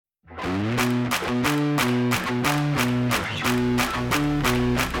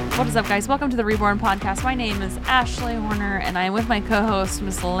What is up, guys? Welcome to the Reborn Podcast. My name is Ashley Horner, and I am with my co-host,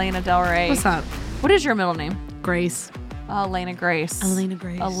 Miss Elena Del Rey. What's up? What is your middle name? Grace. Elena Grace. Elena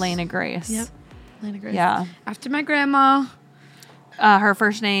Grace. Elena Grace. Yep. Elena Grace. Yeah. After my grandma. Her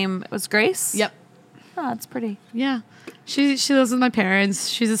first name was Grace? Yep. Oh, that's pretty. Yeah. She lives with my parents.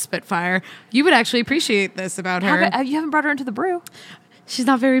 She's a Spitfire. You would actually appreciate this about her. You haven't brought her into the brew. She's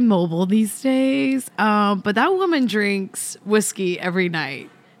not very mobile these days. But that woman drinks whiskey every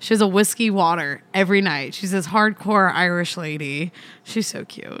night. She has a whiskey water every night. She's this hardcore Irish lady. She's so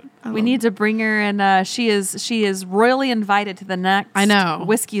cute. We need to bring her, and she is royally invited to the next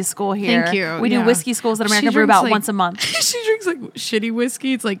whiskey school here. Thank you. We do whiskey schools at American Brew about once a month. She drinks like shitty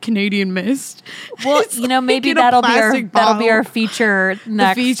whiskey. It's like Canadian Mist. Well, It's maybe in a that'll be plastic our bottle. feature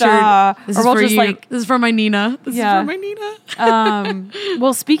next. The feature. This or is we'll for just you. This is for my Nina. This Yeah. is for my Nina.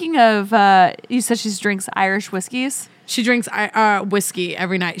 Well, speaking of, you said she drinks Irish whiskeys. She drinks whiskey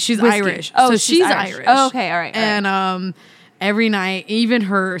every night. She's Whiskey. Irish. Oh, so she's Irish. Irish. Oh, okay. All right. And every night, even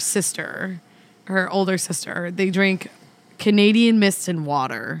her sister, her older sister, they drink Canadian Mist and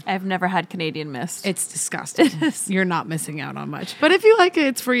water. I've never had Canadian Mist. It's disgusting. You're not missing out on much. But if you like it,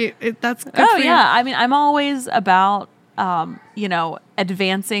 it's for you. That's good for you. I mean, I'm always about,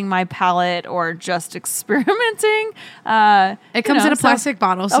 advancing my palate or just experimenting. It comes in a plastic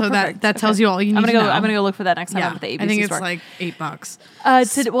bottle, so that tells you all you need to know. I'm gonna go look for that next time I'm at the ABC I think store. it's like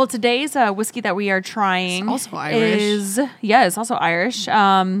 $8. Today's whiskey that we are trying It's also Irish. It's also Irish.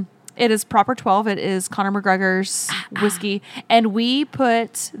 It is Proper 12. It is Conor McGregor's whiskey, and we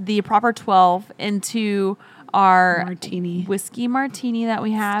put the Proper 12 into our whiskey martini that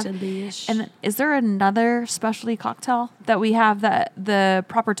we have. Delish. And is there another specialty cocktail that we have that the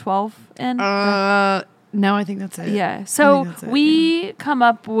Proper 12 in? No, I think that's it. Yeah. So we come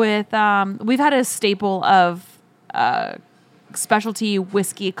up with, we've had a staple of specialty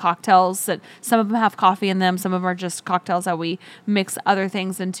whiskey cocktails that some of them have coffee in them. Some of them are just cocktails that we mix other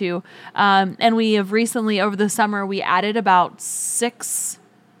things into. And we have recently, over the summer, we added about six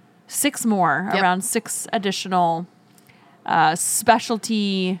more, around 6 additional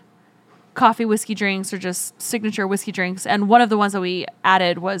specialty coffee whiskey drinks or just signature whiskey drinks. And one of the ones that we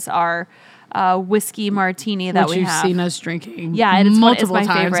added was our whiskey martini that Which we you've have. seen us drinking Yeah, and it's multiple my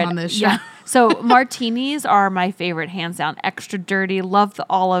times favorite on this show. Yeah. So martinis are my favorite, hands down. Extra dirty. Love the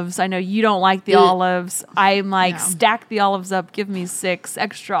olives. I know you don't like the olives. I'm like, stack the olives up. Give me 6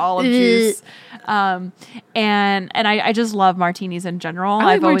 extra olive juice. And I just love martinis in general.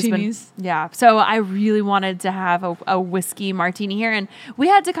 I've always martinis. So I really wanted to have a whiskey martini here, and we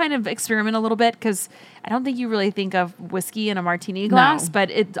had to kind of experiment a little bit because I don't think you really think of whiskey in a martini glass,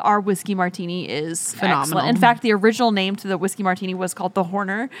 but our whiskey martini is phenomenal. Excellent. In fact, the original name to the whiskey martini was called the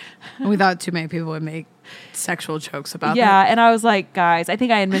Horner. We thought too many people would make sexual jokes about that. Yeah, and I was like, guys, I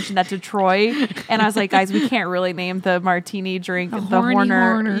think I had mentioned that to Troy, and I was like, guys, we can't really name the martini drink the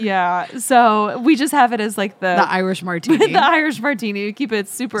Horner. Yeah, so we just have it as like the Irish martini. the Irish martini. Keep it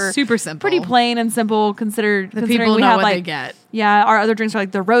super simple, pretty plain and simple. Considering people we know have what like they get. Yeah, our other drinks are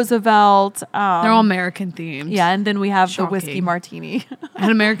like the Roosevelt. They're all American themed. Yeah, and then we have Shocking. the whiskey martini. At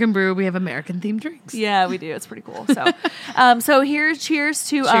American Brew, we have American themed drinks. Yeah, we do. It's pretty cool. So, cheers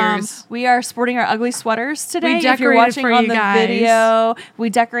to. We are sporting our ugly sweaters today. We if you're watching for on you the guys. video, we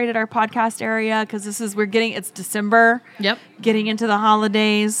decorated our podcast area because it's December. Yep. Getting into the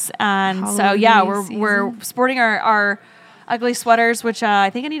holidays, and we're sporting our ugly sweaters, which I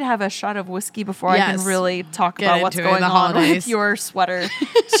think I need to have a shot of whiskey before I can really talk about what's going on with your sweater.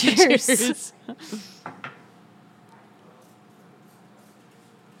 Cheers.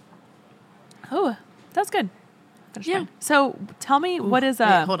 Oh, that's good. Yeah. So tell me, what is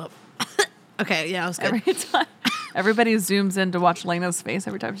hold up. Okay, yeah, I was good. Every time everybody zooms in to watch Lena's face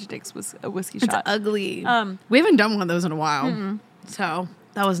every time she takes a whiskey It's shot. ugly. We haven't done one of those in a while, so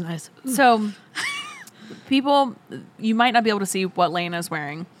that was nice. So, people, you might not be able to see what Lena's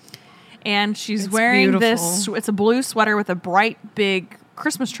wearing, and she's wearing this. It's a blue sweater with a bright, big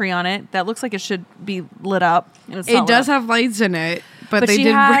Christmas tree on it that looks like it should be lit up. And it's It does have lights in it, but they she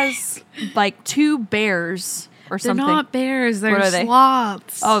did has like 2 bears or something. They're not bears. They're What are they?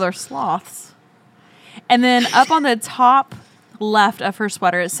 sloths. Oh, they're sloths. And then up on the top left of her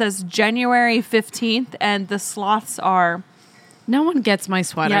sweater, it says January 15th, and the sloths are... No one gets my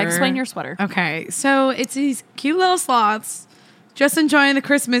sweater. Yeah, explain your sweater. Okay, so it's these cute little sloths just enjoying the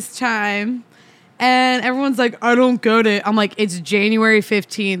Christmas time. And everyone's like, I don't get it. I'm like, it's January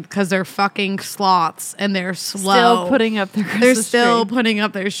 15th because they're fucking sloths and they're slow. Still putting up their Christmas They're still tree. putting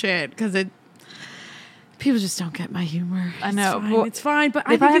up their shit because People just don't get my humor. I know. It's fine, Well, it's fine, but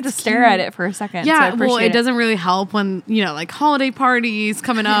They I probably think have to it's stare cute. at it for a second. Yeah, so I well, appreciate it doesn't really help when, like holiday parties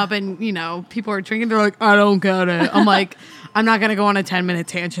coming up and, people are drinking. They're like, I don't get it. I'm like, I'm not going to go on a 10-minute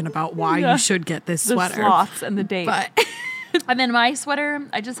tangent about why Yeah. you should get this the sweater. sloths and the date. But And then my sweater,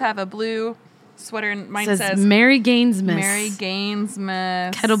 I just have a blue sweater, and mine it says says Mary Gainesmith. Mary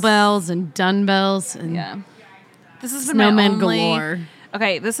Gainesmith. Kettlebells and dumbbells and Yeah. This has been my snowmen only. galore.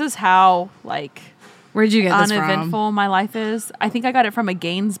 Okay, this is how Where'd you get this from? uneventful my life is. I think I got it from a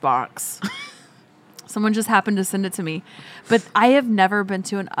Gaines box. Someone just happened to send it to me. But I have never been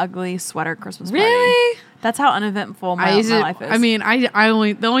to an ugly sweater Christmas party. Really? That's how uneventful my life is. I mean,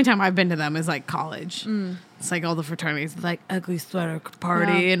 the only time I've been to them is like college. It's like all the fraternities, like ugly sweater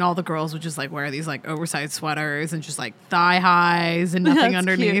party, Yeah. and all the girls would just like wear these like oversized sweaters and just like thigh highs and nothing That's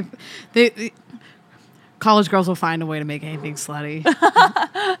underneath. College girls will find a way to make anything slutty.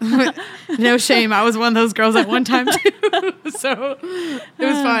 No shame. I was one of those girls at one time too. So it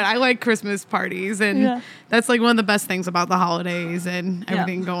was fun. I like Christmas parties, and that's like one of the best things about the holidays and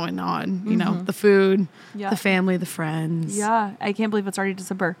everything going on. You know, the food, Yeah. the family, the friends. yeah, I can't believe it's already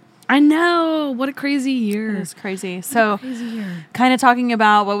December. I know. What a crazy year. It's crazy. So, Crazy year. kind of talking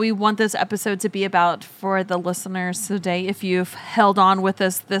about what we want this episode to be about for the listeners today. If you've held on with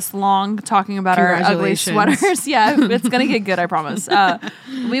us this long, talking about our ugly Congratulations. sweaters, yeah, it's gonna get good. I promise.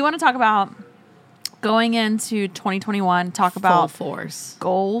 We want to talk about going into 2021. Talk Full about force.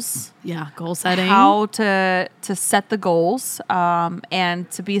 goals, Yeah, goal setting. how to set the goals,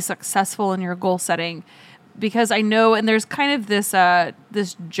 and to be successful in your goal setting. Because I know, and there's kind of this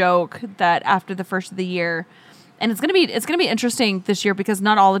this joke that after the first of the year, and it's gonna be interesting this year because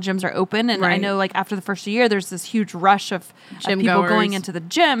not all the gyms are open, and I Right. know like after the first of the year, there's this huge rush of Gym people goers. going into the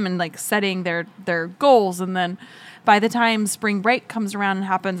gym and like setting their goals, and then by the time spring break comes around and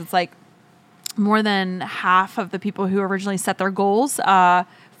happens, it's like more than half of the people who originally set their goals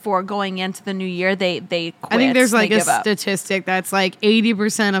for going into the new year, they quit. I think there's like They a give up. statistic that's like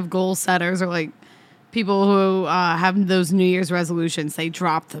 80% of goal setters are like people who have those New Year's resolutions. They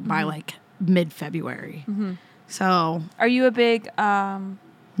dropped by like mid-February. So, Are you a big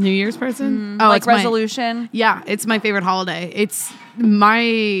New Year's person? like it's my- resolution? Yeah, it's my favorite holiday. It's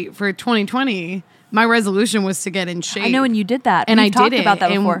for 2020. My resolution was to get in shape. I know, and you did that. and We've I talked did it. about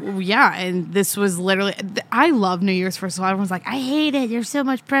that and before. Yeah, and this was literally. I love New Year's. First of all, everyone's like, "I hate it. There's so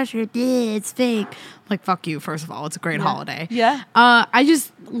much pressure. It's fake." I'm like, fuck you. First of all, it's a great holiday. Yeah. I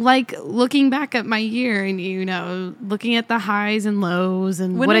just like looking back at my year and looking at the highs and lows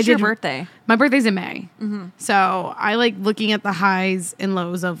and When what is I your did. birthday? My birthday's in May. So I like looking at the highs and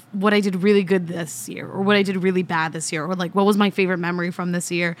lows of what I did really good this year or what I did really bad this year or like what was my favorite memory from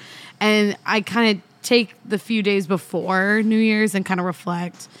this year. And I kind of take the few days before New Year's and kind of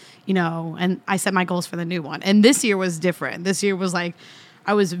reflect, and I set my goals for the new one. And this year was different. This year was like,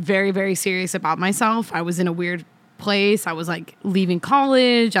 I was very, very serious about myself. I was in a weird place. I was like leaving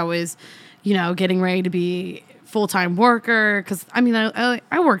college. I was, getting ready to be full-time worker because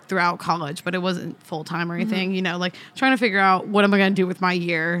I worked throughout college, but it wasn't full-time or anything. Like trying to figure out what am I going to do with my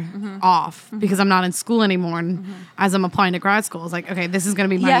year off because I'm not in school anymore. And as I'm applying to grad school, it's like, okay, this is going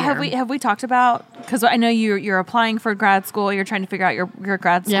to be my year. Have we talked about, because I know you're applying for grad school, you're trying to figure out your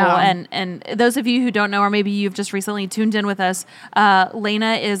grad school, Yeah. and those of you who don't know, or maybe you've just recently tuned in with us,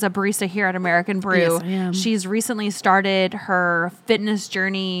 Lena is a barista here at American Brew. Yes, I am. She's recently started her fitness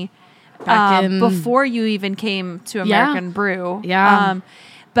journey Back in- before you even came to American Brew. Yeah.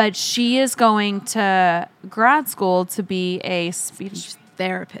 But she is going to grad school to be a speech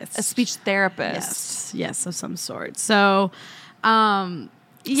Therapist. therapist. Yes, of some sort. So,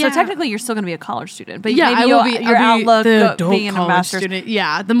 So technically, you're still going to be a college student, but yeah, maybe I will be your I'll be outlook the adult being in a college master's. student.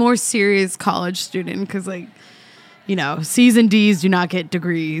 Yeah, the more serious college student because C's and D's do not get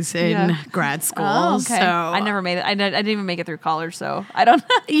degrees in Yeah. grad school. Oh, okay. So I never made it. I didn't even make it through college, so I don't.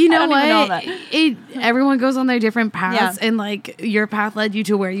 You know I don't what? Even know that. Everyone goes on their different paths, Yeah. and like your path led you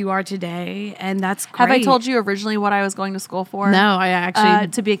to where you are today, and that's great. Have I told you originally what I was going to school for? No, I actually.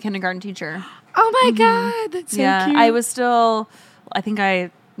 to be a kindergarten teacher. Oh my god, that's so Yeah, cute. I was still. I think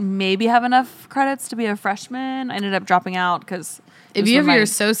I maybe have enough credits to be a freshman. I ended up dropping out because If you have your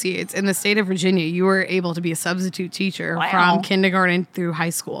associates in the state of Virginia, you were able to be a substitute teacher Wow. from kindergarten through high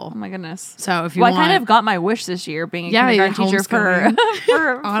school. Oh my goodness. So if you Well, want, I kind of got my wish this year being a Yeah, kindergarten yeah, teacher for homeschooling.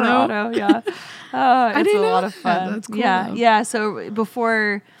 for Auto. auto. Yeah. Oh, it's didn't a know lot of that. fun. That's cool, Yeah. though. Yeah. So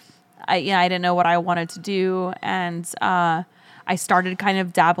before I didn't know what I wanted to do, and I started kind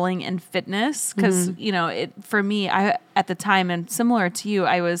of dabbling in fitness because it for me, I at the time, and similar to you,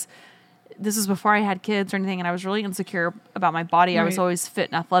 this was before I had kids or anything, and I was really insecure about my body. I was Right. always fit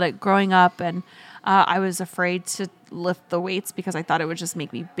and athletic growing up, and I was afraid to lift the weights because I thought it would just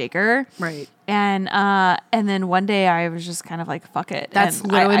make me bigger. Right. And then one day I was just kind of like, fuck it. That's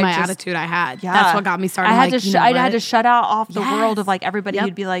and literally I my just, attitude I had. Yeah. That's what got me started. I had like, to I had to shut out off the Yes. world of like everybody Yep.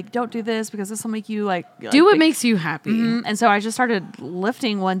 who'd be like, don't do this because this will make you like do what big. makes you happy. And so I just started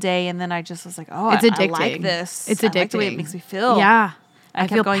lifting one day, and then I just was like, oh, It's I addicting. like this. It's I addicting. like the way it makes me feel. Yeah. I I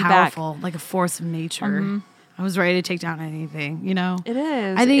kept feel going back. powerful, like a force of nature. I was ready to take down anything, you know? It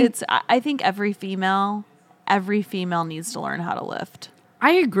is. I think every female needs to learn how to lift.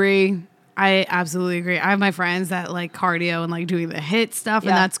 I agree. I absolutely agree. I have my friends that like cardio and like doing the HIIT stuff, Yeah.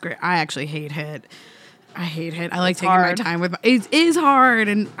 and that's great. I actually hate HIIT. I hate HIIT. I like It's taking hard. my time with it is hard,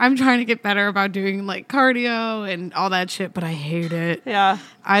 and I'm trying to get better about doing like cardio and all that shit, but I hate it. Yeah.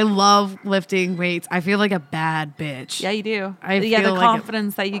 I love lifting weights. I feel like a bad bitch. Yeah, you do. I The feel like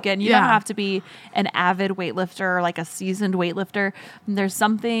confidence that you get. And you Yeah. don't have to be an avid weightlifter or like a seasoned weightlifter. There's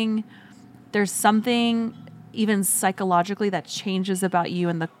something even psychologically that changes about you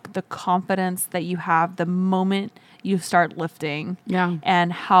and the confidence that you have the moment you start lifting. Yeah.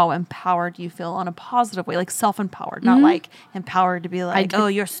 And how empowered you feel on a positive way, like self-empowered, not like empowered to be like, oh,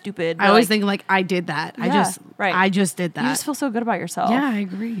 you're stupid. I always think like I did that. Yeah, I just did that. you just feel so good about yourself. Yeah, I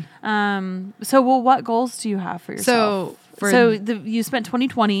agree. So, what goals do you have for yourself? So You spent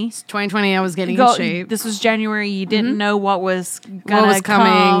 2020. 2020, I was getting in shape. This was January. You didn't know what was What was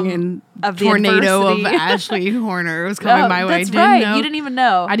coming, come and of the tornado of adversity. Ashley Horner was coming my way. That's right. Know. You didn't even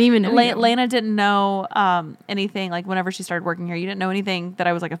know. I didn't even know you. Lena didn't know anything. Like whenever she started working here, you didn't know anything that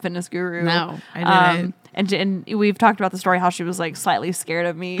I was like a fitness guru. No, I didn't. And we've talked about the story how she was like slightly scared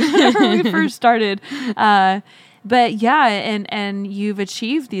of me when we first started. But yeah, and you've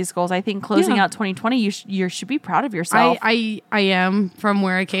achieved these goals. I think closing Yeah. out 2020, you should be proud of yourself. I am from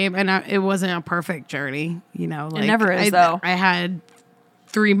where I came, and it wasn't a perfect journey. You know, like, never is, though. I had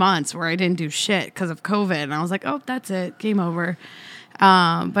 3 months where I didn't do shit because of COVID, and I was like, oh, that's it, game over. But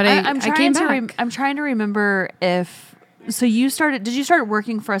I came back. I'm trying to remember if. So did you start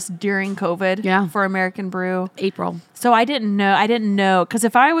working for us during COVID? Yeah. For American Brew. April. So I didn't know, because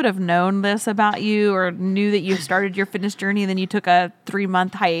if I would have known this about you or knew that you started your fitness journey and then you took a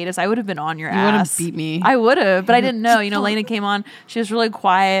 3-month hiatus, I would have been on your ass. You would have beat me. I would have, but I didn't know. Lena came on. She was really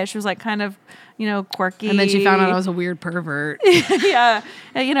quiet. She was like kind of, quirky. And then she found out I was a weird pervert. Yeah.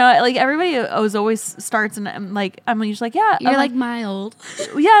 And, like everybody always starts and I'm usually like, yeah. You're I'm like mild.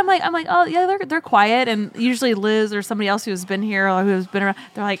 yeah, I'm like, oh yeah, they're quiet, and usually Liz or somebody else who's been here or who's been around,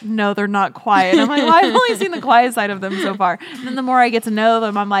 they're like, no, they're not quiet. I'm like, well, I've only seen the quiet side of them so far, and then the more I get to know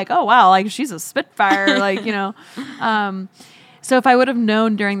them, I'm like, oh wow, like she's a spitfire, like So if I would have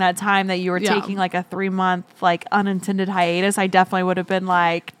known during that time that you were Yeah. taking like a 3-month like unintended hiatus, I definitely would have been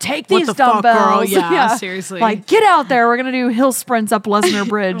like, take What these the fuck, dumbbells, girl? Yeah, seriously. like get out there, we're gonna do hill sprints up Lesnar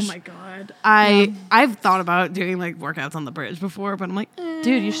Bridge. Oh my god. I've thought about doing like workouts on the bridge before, but I'm like,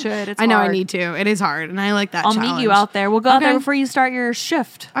 Dude, you should. It's I know hard. I need to. It is hard, and I like that. I'll challenge. meet you out there. We'll go out there Okay. before you start your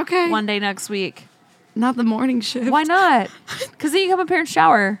shift. Okay. One day next week. Not the morning shift. Why not? Because then you come up here and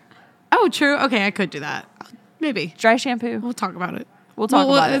shower. Oh, true. Okay, I could do that. Maybe. Dry shampoo. We'll talk about it. We'll talk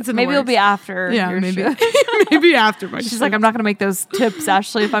about it's it. in the Maybe it'll be works. after Yeah, your maybe. shift. Maybe after my She's like, I'm not going to make those tips,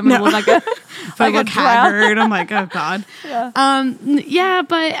 Ashley, if I'm going to No. look like a if I like a look drown. haggard. I'm like, oh god. Yeah,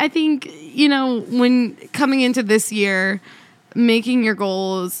 but I think when coming into this year, making your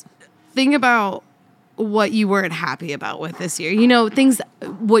goals, think about what you weren't happy about with this year. Things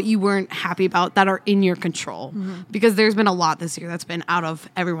what you weren't happy about that are in your control, because there's been a lot this year that's been out of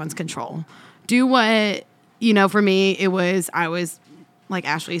everyone's control. Do what for me. I was like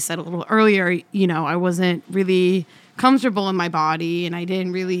Ashley said a little earlier. I wasn't really comfortable in my body, and I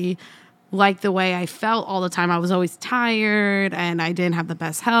didn't really like the way I felt all the time. I was always tired, and I didn't have the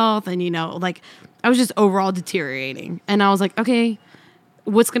best health, and I was just overall deteriorating. And I was like, okay,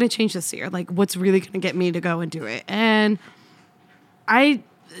 what's going to change this year? Like, what's really going to get me to go and do it? And I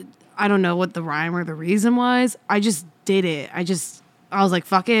don't know what the rhyme or the reason was. I just did it. I was like,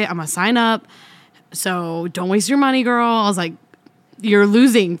 fuck it, I'm gonna sign up. So don't waste your money, girl. I was like, you're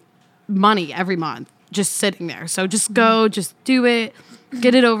losing money every month just sitting there. So just go, just do it,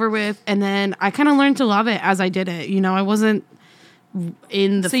 get it over with. And then I kind of learned to love it as I did it. I wasn't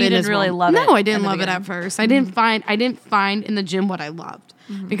in the So you fitness didn't really world. love it No, I in didn't the love it at first. I didn't find in the gym what I loved,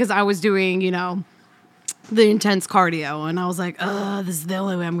 because I was doing, the intense cardio, and I was like, oh, this is the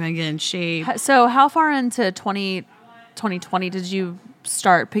only way I'm going to get in shape. So how far into 2020 did you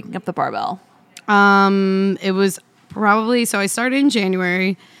start picking up the barbell? It was probably, so I started in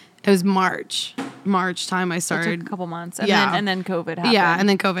January. It was March March time I It started. took a couple months, and Yeah. then COVID happened. Yeah, and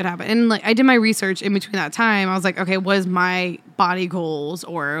then COVID happened. And like I did my research in between that time. I was like, okay, what is my body goals,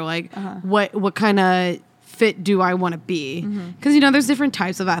 or like what kind of fit do I want to be? Because there's different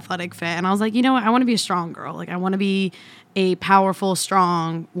types of athletic fit, and I was like, you know what, I want to be a strong girl. Like I want to be a powerful,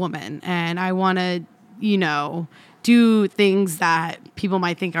 strong woman, and I want to, do things that people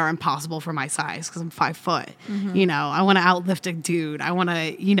might think are impossible for my size because I'm 5 foot. I want to outlift a dude. I want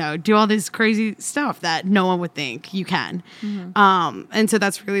to, do all this crazy stuff that no one would think you can. And so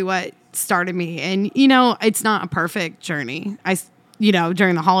that's really what started me. And, it's not a perfect journey.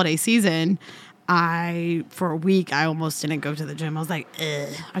 During the holiday season, for a week, I almost didn't go to the gym. I was like,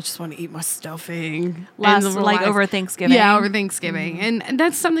 I just want to eat my stuffing. Over Thanksgiving. Yeah, over Thanksgiving. And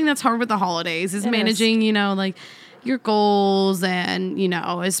that's something that's hard with the holidays is managing, like your goals and,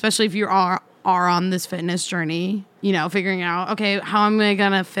 especially if you are on this fitness journey, figuring out, okay, how am I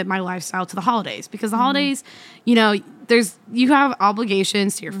going to fit my lifestyle to the holidays? Because the holidays, you have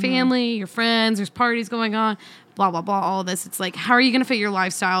obligations to your family, your friends, there's parties going on, blah, blah, blah, all this. It's like, how are you going to fit your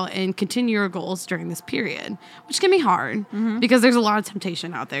lifestyle and continue your goals during this period? Which can be hard because there's a lot of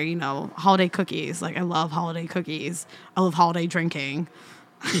temptation out there. Holiday cookies. Like, I love holiday cookies. I love holiday drinking.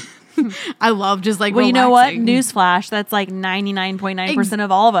 I love just like, well, relaxing. You know what? Newsflash, that's like 99.9%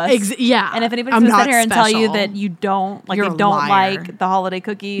 of all of us. Yeah. And if anybody's going to sit here and tell you that you don't, like, You're they don't a liar. like the holiday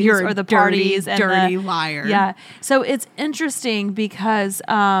cookies You're or the dirty, parties. And dirty liar. Yeah. So it's interesting because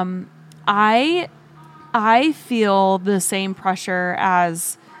I feel the same pressure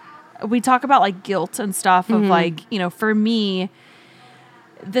as we talk about, like, guilt and stuff of like, for me,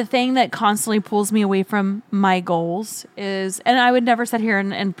 the thing that constantly pulls me away from my goals is, and I would never sit here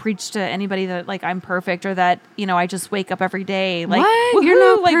and preach to anybody that like I'm perfect or that, I just wake up every day like, what? You're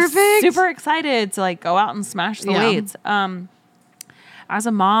not like perfect? super excited to like go out and smash the weights. As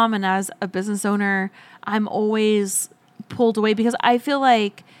a mom and as a business owner, I'm always pulled away because I feel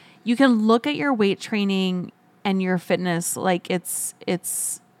like you can look at your weight training and your fitness like it's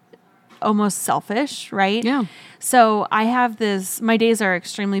almost selfish, right? Yeah. So I have my days are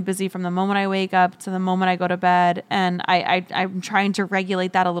extremely busy from the moment I wake up to the moment I go to bed. And I'm trying to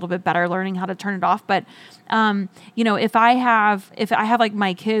regulate that a little bit better, learning how to turn it off. But, if I have like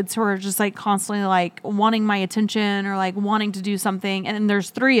my kids who are just like constantly like wanting my attention or like wanting to do something, and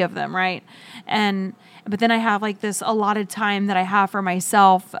there's 3 of them, right? But then I have like this allotted time that I have for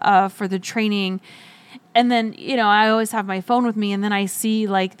myself, for the training. And then, I always have my phone with me, and then I see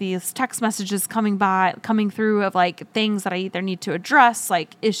like these text messages coming through of like things that I either need to address,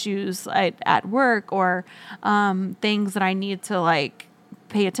 like issues at work or things that I need to like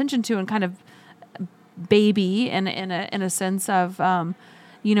pay attention to and kind of baby in a sense of,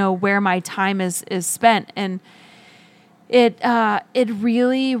 where my time is spent. And it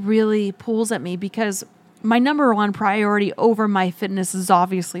really, really pulls at me because my number one priority over my fitness is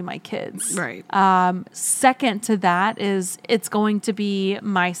obviously my kids. Right. Second to that is it's going to be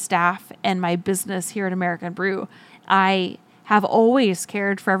my staff and my business here at American Brew. I have always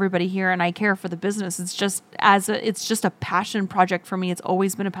cared for everybody here, and I care for the business. It's just a passion project for me. It's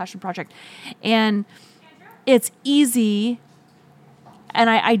always been a passion project, and it's easy.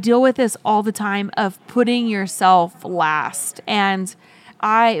 And I deal with this all the time of putting yourself last. And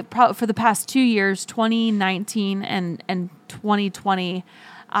for the past 2 years, 2019 and 2020,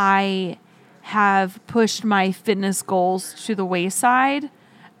 I have pushed my fitness goals to the wayside.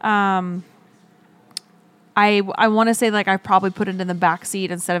 I want to say like I probably put it in the back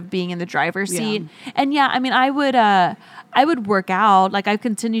seat instead of being in the driver's seat. And I mean, I would work out. Like I've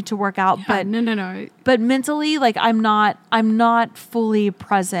continued to work out, but no. But mentally, like I'm not fully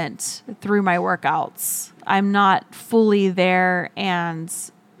present through my workouts. I'm not fully there and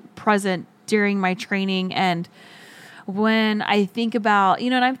present during my training. And when I think about,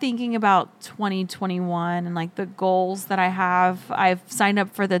 and I'm thinking about 2021 and like the goals that I have, I've signed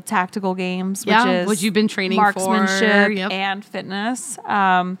up for the tactical games, which is what you've been training marksmanship for. And fitness.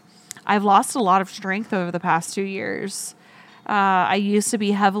 I've lost a lot of strength over the past 2 years. I used to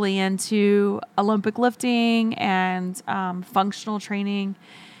be heavily into Olympic lifting and functional training.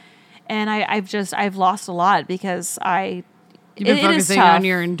 And I've lost a lot because you've been focusing on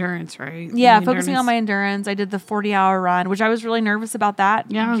your endurance, right? Yeah, focusing on my endurance. I did the 40-hour run, which I was really nervous about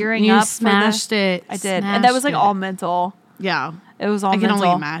that. Yeah, gearing you up. Smashed it. I did. And that was like all mental. Yeah. It was all mental. I mental.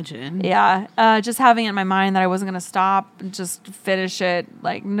 can only imagine. Yeah. Just having it in my mind that I wasn't going to stop and just finish it,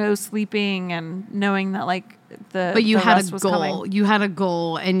 like no sleeping and knowing that like But you had a goal. Coming. You had a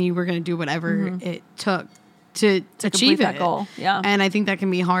goal and you were going to do whatever it took to achieve that goal. Yeah. And I think that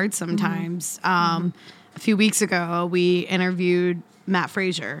can be hard sometimes. A few weeks ago, we interviewed Matt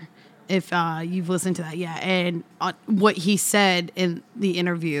Frazier, if you've listened to that yet. And what he said in the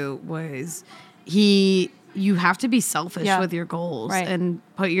interview was you have to be selfish with your goals and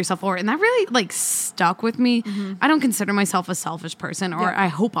put yourself forward. And that really like stuck with me. I don't consider myself a selfish person, or I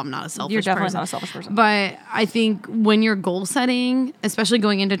hope I'm not a selfish person. You're definitely not a selfish person. But I think when you're goal setting, especially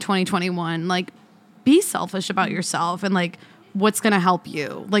going into 2021, like be selfish about yourself and like what's going to help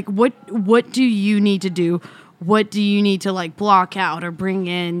you. Like what do you need to do? What do you need to like block out or bring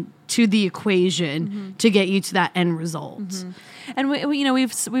in to the equation to get you to that end result? And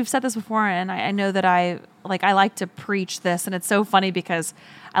we've said this before, and I know that I like to preach this, and it's so funny because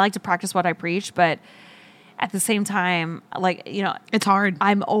I like to practice what I preach, but at the same time, it's hard.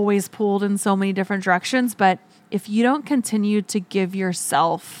 I'm always pulled in so many different directions, but if you don't continue to give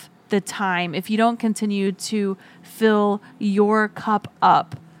yourself the time, if you don't continue to fill your cup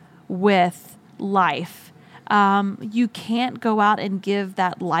up with life, you can't go out and give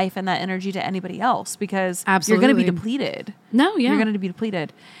that life and that energy to anybody else because you're going to be depleted. No, yeah. You're going to be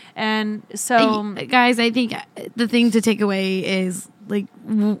depleted. And so... guys, I think the thing to take away is, like,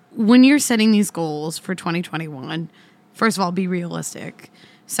 when you're setting these goals for 2021, first of all, be realistic.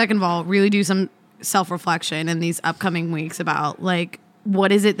 Second of all, really do some self-reflection in these upcoming weeks about, like,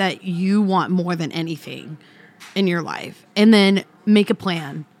 what is it that you want more than anything in your life? And then make a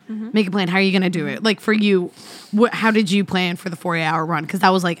plan. Make a plan. How are you going to do it? Like for you, how did you plan for the 40-hour run? Because that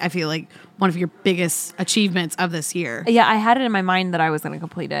was like, I feel like one of your biggest achievements of this year. Yeah, I had it in my mind that I was going to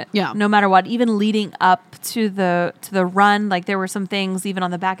complete it. Yeah. No matter what, even leading up to the run, like there were some things even on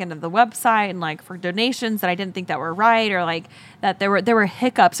the back end of the website and like for donations that I didn't think that were right, or like that there were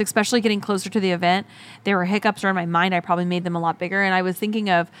hiccups, especially getting closer to the event. There were hiccups in my mind. I probably made them a lot bigger, and I was thinking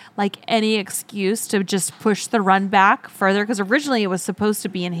of like any excuse to just push the run back further, because originally it was supposed to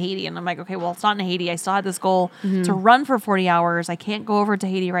be in Haiti, and I'm like, okay, well, it's not in Haiti. I still had this goal to run for 40 hours. I can't go over to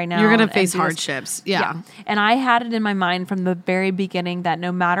Haiti right now. You're going to face hardships. Yeah. And I had it in my mind from the very beginning that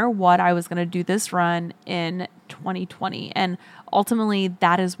no matter what, I was going to do this run in 2020. And ultimately,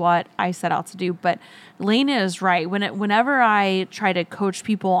 that is what I set out to do. But Lena is right. Whenever I try to coach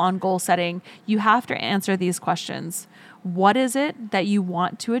people on goal setting, you have to answer these questions. What is it that you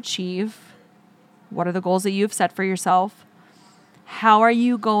want to achieve? What are the goals that you have set for yourself? How are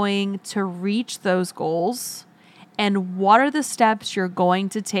you going to reach those goals? And what are the steps you're going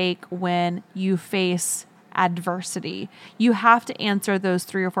to take when you face adversity? You have to answer those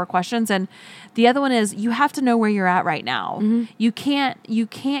 3 or 4 questions. And the other one is you have to know where you're at right now. You can't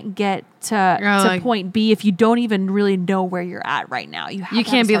get to point B if you don't even really know where you're at right now. You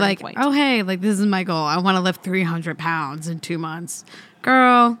can't be like, oh, hey, like this is my goal. I want to lift 300 pounds in 2 months.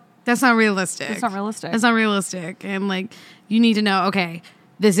 Girl, that's not realistic. It's not realistic. It's not realistic. And like, you need to know, okay,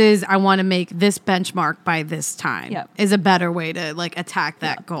 I want to make this benchmark by this time. Yep. Is a better way to like attack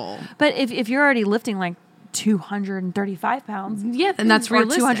that goal. But if you're already lifting like 235 pounds, then that's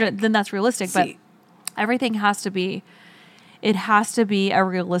realistic. 200, then that's realistic. But everything has to be a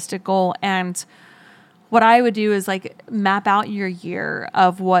realistic goal. And what I would do is like map out your year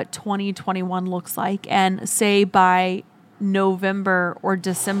of what 2021 looks like, and say by November or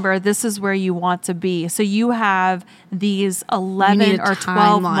December, this is where you want to be. So you have these 11 or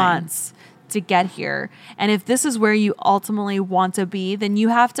 12 months to get here. And if this is where you ultimately want to be, then you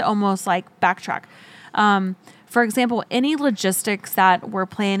have to almost like backtrack. For example, any logistics that we're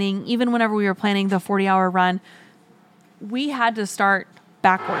planning, even whenever we were planning the 40-hour run, we had to start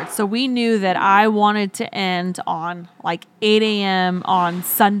backwards. So we knew that I wanted to end on like 8 a.m. on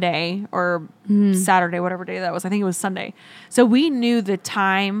Sunday or Saturday, whatever day that was. I think it was Sunday. So we knew the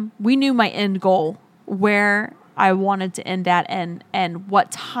time, we knew my end goal, where I wanted to end at and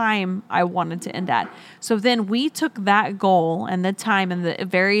what time I wanted to end at. So then we took that goal and the time and the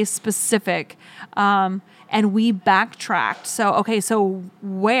very specific, and we backtracked. So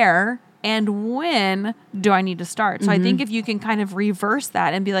where and when do I need to start? So I think if you can kind of reverse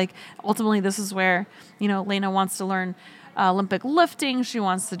that and be like, ultimately, this is where, Lena wants to learn Olympic lifting. She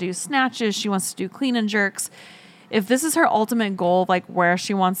wants to do snatches. She wants to do clean and jerks. If this is her ultimate goal, like where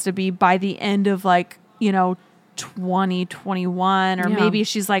she wants to be by the end of 2021, or maybe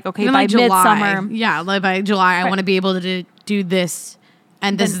she's like, okay, by midsummer. Yeah, like by July, I want to be able to do this.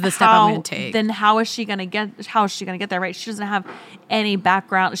 And this is the step I'm going to take. Then how is she going to get there, right? She doesn't have any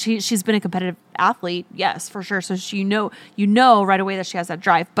background. She's been a competitive athlete, yes, for sure. So you know right away that she has that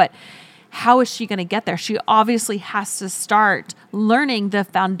drive. But how is she going to get there? She obviously has to start learning the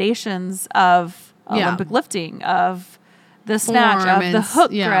foundations of Olympic lifting, of the snatch, form of the and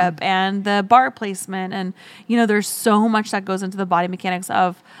hook yeah. grip and the bar placement. And, you know, there's so much that goes into the body mechanics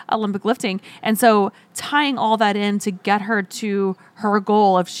of Olympic lifting. And so tying all that in to get her to her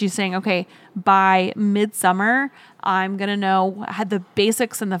goal of she's saying, okay, by midsummer, I'm going to know the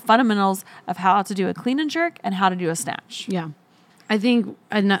basics and the fundamentals of how to do a clean and jerk and how to do a snatch. Yeah. I think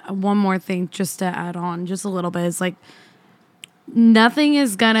one more thing just to add on just a little bit is like nothing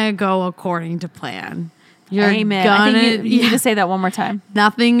is going to go according to plan. Amen. I think you need to say that one more time.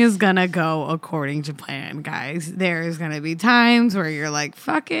 Nothing is going to go according to plan, guys. There's going to be times where you're like,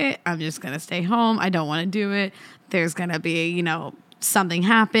 fuck it. I'm just going to stay home. I don't want to do it. There's going to be, you know, something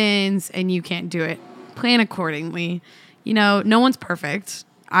happens and you can't do it. Plan accordingly. You know, no one's perfect.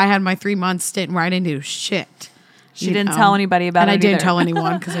 I had my 3-month stint where I didn't do shit. She didn't tell anybody about it. And I didn't either. tell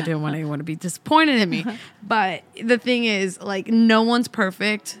anyone because I didn't want anyone to be disappointed in me. But the thing is, like, no one's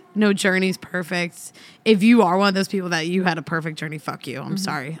perfect. No journey's perfect. If you are one of those people that you had a perfect journey, fuck you. I'm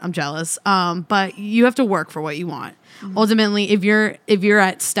sorry. I'm jealous. But you have to work for what you want. Ultimately, if you're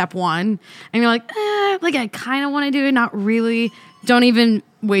at step 1 and you're like I kind of want to do it, not really, don't even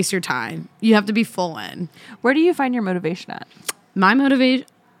waste your time. You have to be full in. Where do you find your motivation at? My motivation,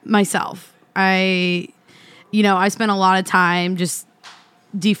 myself. I spent a lot of time just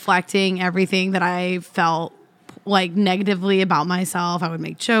deflecting everything that I felt like negatively about myself. I would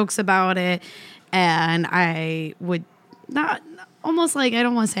make jokes about it, and I would not almost like, I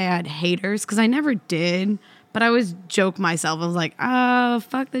don't want to say I had haters because I never did, but I always joke myself. I was like, oh,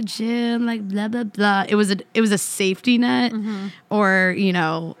 fuck the gym, like blah, blah, blah. It was a safety net or, you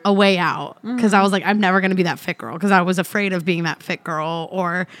know, a way out. Because I was like, I'm never going to be that fit girl because I was afraid of being that fit girl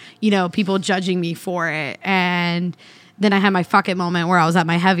or, you know, people judging me for it. And then I had my fuck it moment where I was at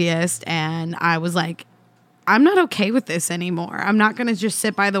my heaviest and I was like, I'm not okay with this anymore. I'm not going to just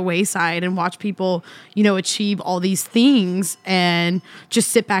sit by the wayside and watch people, you know, achieve all these things and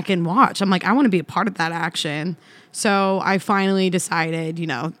just sit back and watch. I'm like, I want to be a part of that action. So I finally decided, you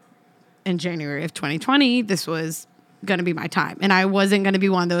know, in January of 2020, this was going to be my time. And I wasn't going to be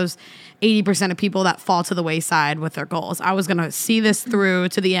one of those 80% of people that fall to the wayside with their goals. I was going to see this through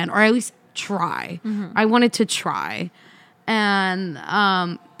to the end, or at least try. I wanted to try. And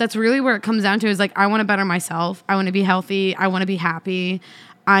that's really where it comes down to is like, I want to better myself. I want to be healthy. I want to be happy.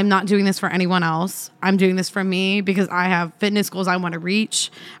 I'm not doing this for anyone else. I'm doing this for me because I have fitness goals I want to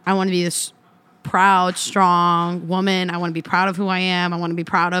reach. I want to be this proud, strong woman. I want to be proud of who I am. I want to be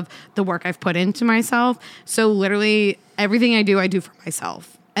proud of the work I've put into myself. So literally everything I do for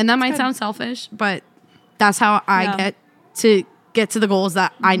myself. And that might sound selfish, but that's how I get to the goals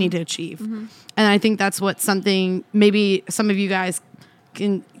that I need to achieve. And I think that's what something maybe some of you guys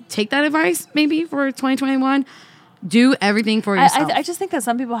can take that advice maybe for 2021. Do everything for yourself. I just think that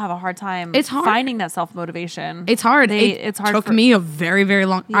some people have a hard time finding that self-motivation. It's hard. It's hard. Took me a very, very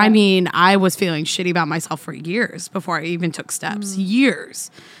long... Yeah. I mean, I was feeling shitty about myself for years before I even took steps. Years.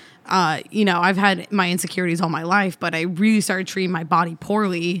 You know, I've had my insecurities all my life, but I really started treating my body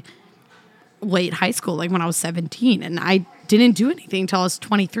poorly late high school, like when I was 17. And I didn't do anything until I was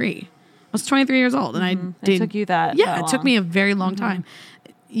 23. I was 23 years old, and I did. It took you that. Yeah, that it long. took me a very long time.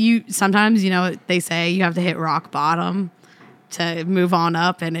 Sometimes, you know, they say you have to hit rock bottom to move on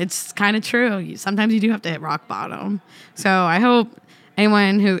up, and it's kind of true. Sometimes you do have to hit rock bottom. So I hope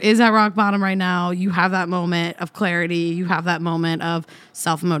anyone who is at rock bottom right now, you have that moment of clarity, you have that moment of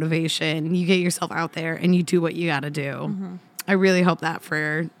self-motivation, you get yourself out there, and you do what you got to do. I really hope that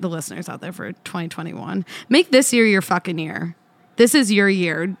for the listeners out there for 2021. Make this year your fucking year. This is your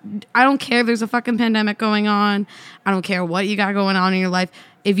year. I don't care if there's a fucking pandemic going on. I don't care what you got going on in your life.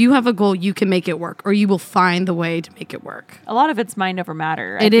 If you have a goal, you can make it work, or you will find the way to make it work. A lot of it's mind over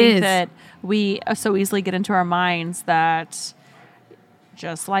matter. I think is. That we so easily get into our minds that,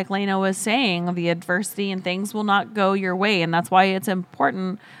 just like Lena was saying, the adversity and things will not go your way. And that's why it's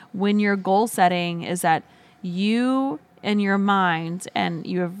important when you're goal setting is that you in your mind and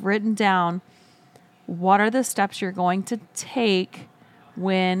you have written down what are the steps you're going to take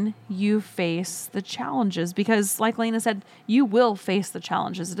when you face the challenges? Because like Lena said, you will face the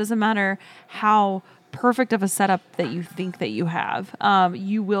challenges. It doesn't matter how perfect of a setup that you think that you have.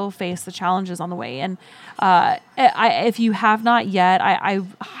 You will face the challenges on the way. And if you have not yet, I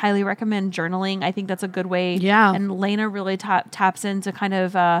highly recommend journaling. I think that's a good way. Yeah. And Lena really taps into kind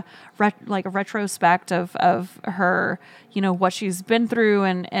of like a retrospect of her, you know, what she's been through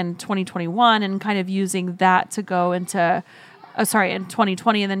in 2021 and kind of using that to go into in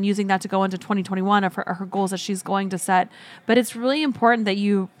 2020, and then using that to go into 2021 of her goals that she's going to set. But it's really important that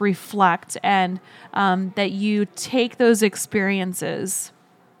you reflect and that you take those experiences.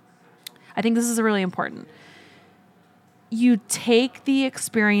 I think this is really important. you take the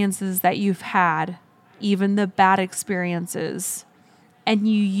experiences that you've had, even the bad experiences, and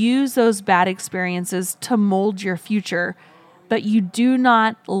you use those bad experiences to mold your future, but you do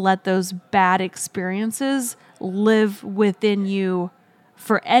not let those bad experiences live within you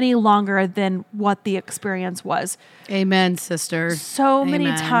for any longer than what the experience was. Amen, sister. So many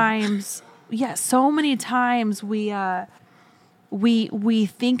Amen. times, we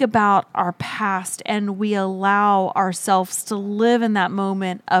think about our past and we allow ourselves to live in that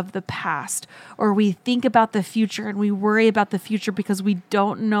moment of the past, or we think about the future and we worry about the future because we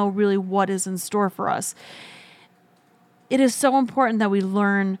don't know really what is in store for us. It is so important that we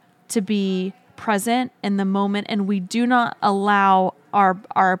learn to be present in the moment and we do not allow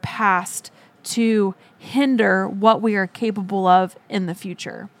our past to hinder what we are capable of in the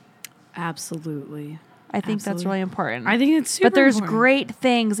future. Absolutely. I think that's really important. I think it's super But there's important. great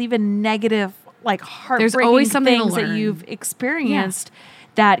things, even negative, like heartbreaking always something to things that learn. you've experienced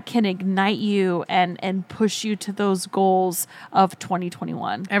that can ignite you and push you to those goals of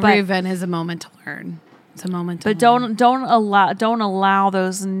 2021. Every event is a moment to learn. It's a moment to But learn. don't allow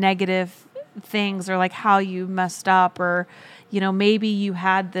those negative things, or like how you messed up, or maybe you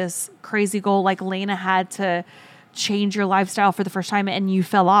had this crazy goal like Lena had to change your lifestyle for the first time and you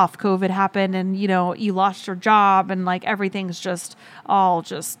fell off. COVID happened and you lost your job and like everything's just all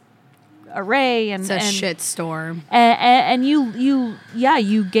just array and It's a shit storm. and you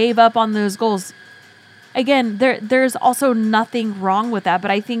gave up on those goals. Again, there's also nothing wrong with that, but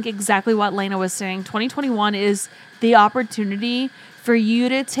I think exactly what Lena was saying, 2021 is the opportunity for you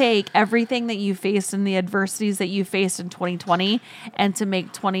to take everything that you faced and the adversities that you faced in 2020 and to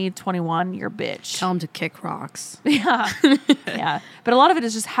make 2021 your bitch. Tell them to kick rocks. Yeah. But a lot of it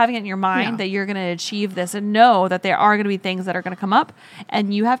is just having it in your mind that you're going to achieve this and know that there are going to be things that are going to come up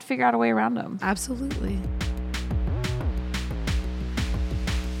and you have to figure out a way around them. Absolutely.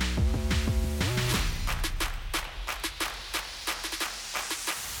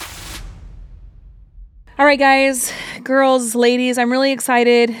 All right, guys, girls, ladies, I'm really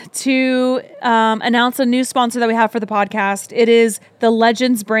excited to announce a new sponsor that we have for the podcast. It is the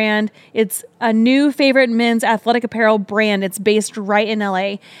Legends brand. It's a new favorite men's athletic apparel brand. It's based right in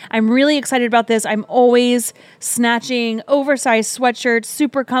LA. I'm really excited about this. I'm always snatching oversized sweatshirts,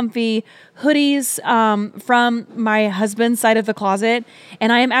 super comfy hoodies from my husband's side of the closet.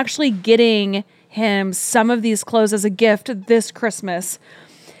 And I am actually getting him some of these clothes as a gift this Christmas.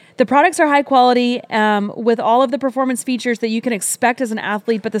 The products are high quality with all of the performance features that you can expect as an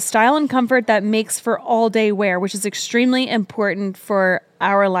athlete, but the style and comfort that makes for all-day wear, which is extremely important for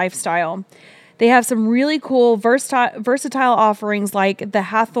our lifestyle. They have some really cool versatile offerings like the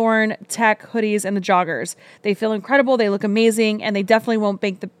Hawthorne Tech hoodies and the joggers. They feel incredible, they look amazing, and they definitely won't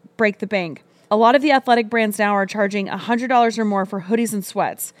break the bank. A lot of the athletic brands now are charging $100 or more for hoodies and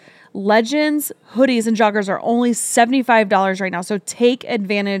sweats. Legends hoodies and joggers are only $75 right now, so take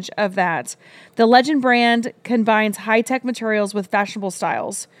advantage of that. The Legend brand combines high-tech materials with fashionable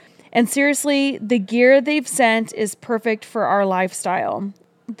styles. And seriously, the gear they've sent is perfect for our lifestyle.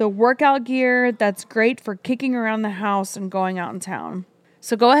 The workout gear that's great for kicking around the house and going out in town.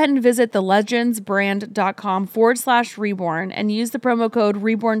 So go ahead and visit thelegendsbrand.com/reborn and use the promo code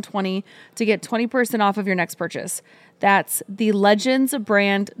reborn20 to get 20% off of your next purchase. That's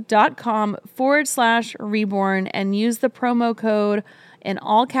thelegendsbrand.com/reborn and use the promo code in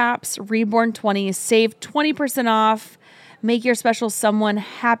all caps reborn20. Save 20% off. Make your special someone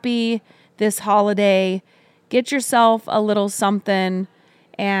happy this holiday. Get yourself a little something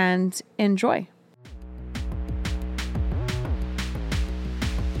and enjoy.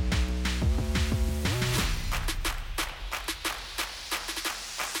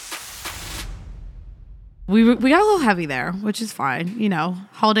 We got a little heavy there, which is fine.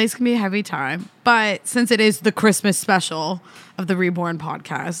 Holidays can be a heavy time. But since it is the Christmas special of the Reborn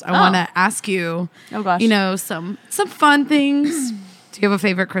podcast, I want to ask you, Oh, gosh. some fun things. Do you have a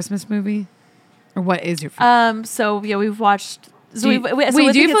favorite Christmas movie? Or what is your favorite? We've watched... Do you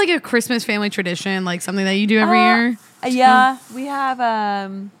have like a Christmas family tradition, like something that you do every year? Yeah, we have...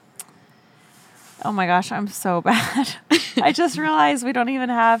 oh my gosh, I'm so bad. I just realized we don't even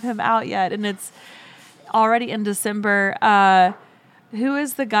have him out yet, and it's already in December. Who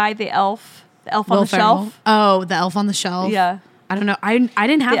is the guy, the elf? The elf on the shelf? Oh, the elf on the shelf? Yeah. I don't know. I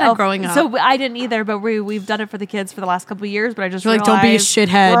didn't have that growing up. So I didn't either, but we've done it for the kids for the last couple of years. But I just You're like, realized don't be a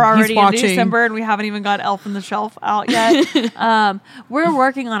shithead. We're He's already in watching. December and we haven't even got Elf on the Shelf out yet. We're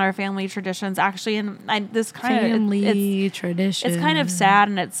working on our family traditions actually, and this kind of family tradition. It's kind of sad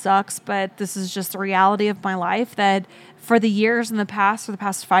and it sucks, but this is just the reality of my life that for the years in the past, for the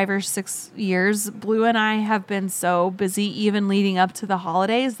past 5 or 6 years, Blue and I have been so busy, even leading up to the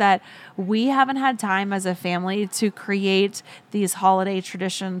holidays, that we haven't had time as a family to create these holiday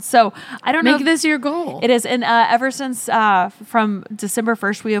traditions. So I don't know. Make this your goal. It is. And ever since from December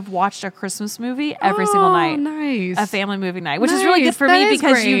 1st, we have watched a Christmas movie every single night. Nice. A family movie night, which is really good Nice. for That me is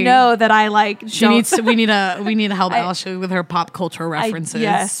because you great. know that I like. She needs to, we need to help Ashley with her pop culture references.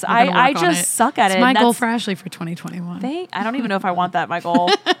 Yes, We're gonna I work on just it. suck at It's it. my and goal that's- for Ashley for 2021. I don't even know if I want that my goal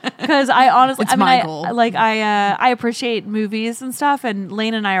because I honestly, It's I mean, my goal. I appreciate movies and stuff. And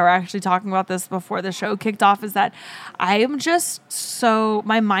Lane and I were actually talking about this before the show kicked off. Is that I am just so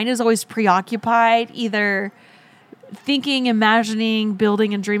my mind is always preoccupied, either thinking, imagining,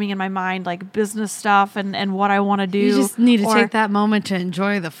 building, and dreaming in my mind like business stuff and what I want to do. You just need to or- take that moment to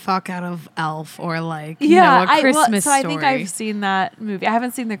enjoy the fuck out of Elf or like Yeah, you know, a Christmas so story. I think I've seen that movie. I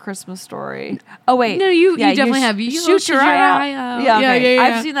haven't seen the Christmas Story. Oh wait, No, you definitely have. You shoot your eye out. Yeah, okay. yeah.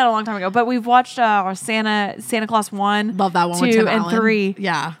 I've seen that a long time ago. But we've watched our Santa Claus 1, Love that one 2, with Tim and Allen. 3.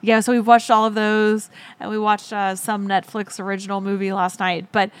 Yeah. Yeah, so we've watched all of those, and we watched some Netflix original movie last night.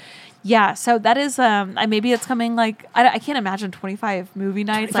 But yeah, so that is maybe it's coming like I can't imagine 25 movie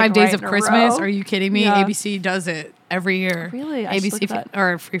nights. 5 like, days right of in a Christmas. row. Are you kidding me? Yeah. ABC does it every year. Really? I should ABC look at that.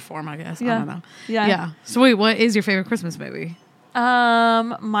 or Freeform, I guess. I Yeah. don't know. Yeah. So wait, what is your favorite Christmas movie?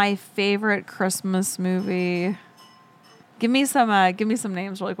 My favorite Christmas movie. Give me some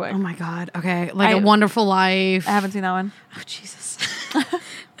names really quick. Oh my god. Okay, like I- A Wonderful Life. I haven't seen that one. Oh Jesus.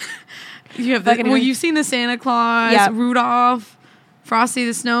 You have Fucking well, even- you've seen the Santa Claus, Yeah. Rudolph, Frosty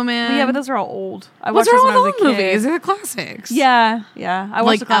the Snowman. Yeah, but those are all old. I What's watched wrong those with when I was old a kid. movies? They're the classics. Yeah. I watched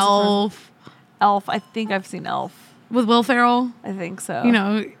like the classic Elf Elf. I think I've seen Elf. with Will Ferrell. I think so. You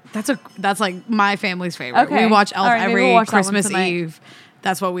know, that's like my family's favorite. Okay. We watch Elf All right, maybe every we'll watch that one Christmas tonight. Eve.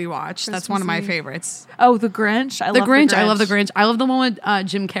 That's what we watch. That's one of my Christmas Eve. favorites. Oh, The Grinch. I The love Grinch. I love The Grinch. I love the one with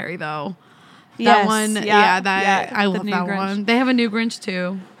Jim Carrey though. That Yes, one. yeah, That I the love new that Grinch. one. They have a new Grinch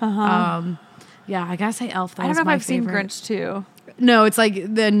too. Uh-huh. Yeah, I gotta say Elf. That I don't was know if my I've seen favorite. Grinch too. No, it's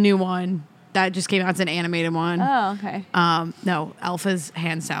like the new one that just came out. It's an animated one. Oh, okay. No, Elf is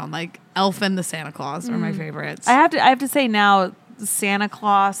hands down. Like Elf and the Santa Claus are my favorites. I have to say now, Santa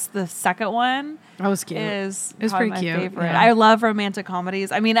Claus, the second one, That was cute. is It was probably pretty my cute, favorite. yeah. I love romantic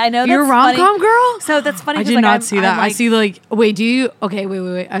comedies. I mean, I know You're a that's rom com funny. girl. So that's funny. I 'cause, did like, not I'm- see I'm that. I like- see like, wait, do you? Okay,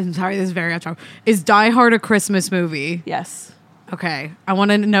 wait. I'm sorry, this is very off topic. Is Die Hard a Christmas movie? Yes. Okay, I want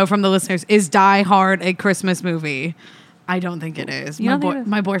to know from the listeners: is Die Hard a Christmas movie? I don't think it is. You don't think it is?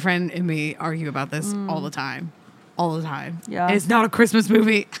 My boyfriend and me argue about this all the time. All the time. Yeah. It's not a Christmas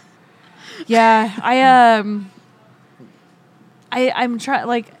movie. Yeah, I'm trying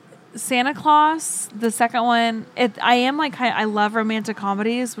like Santa Claus, the second one. I am like I love romantic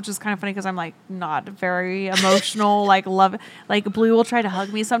comedies, which is kind of funny because I'm like not very emotional. like love like Blue will try to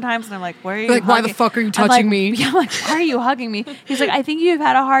hug me sometimes, and I'm like, where are you? Like, why the hugging? fuck are you I'm touching like, me? Yeah, I'm like, why are you hugging me? He's like, I think you've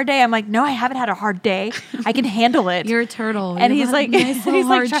had a hard day. I'm like, no, I haven't had a hard day. I can handle it. You're a turtle. And You he's have like, a nice little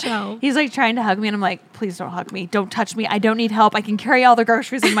hard try- shell. he's like trying to hug me, and I'm like, please don't hug me, don't touch me. I don't need help. I can carry all the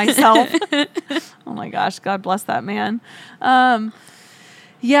groceries in myself. Oh my gosh, God bless that man.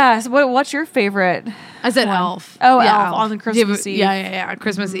 Yeah. So what's your favorite? I said one? Elf. Oh, Yeah, Elf on the Christmas Eve. Yeah.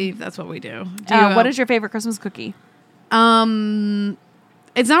 Christmas Eve. That's what we do. What is your favorite Christmas cookie?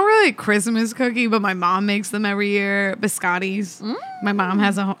 It's not really a Christmas cookie, but my mom makes them every year. Biscottis. My mom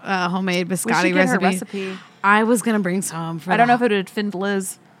has a homemade We should biscotti get her recipe. recipe. I was gonna bring some. For I don't know if it would offend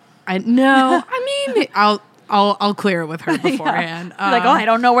Liz. No, I mean, I'll clear it with her beforehand. You're like, oh, I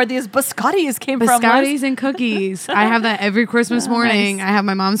don't know where these biscottis came from. Liz. Biscottis and cookies. I have that every Christmas morning. nice. I have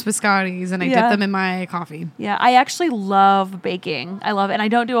my mom's biscottis and I Yeah. dip them in my coffee. Yeah, I actually love baking. I love it, and I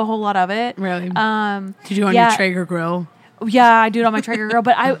don't do a whole lot of it. Really? Um, Did you on yeah. your Traeger grill? Yeah, I do it on my Traeger grill,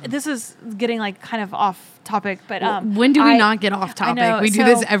 but this is getting like kind of off topic. But When do we I- not get off I topic? know, We do so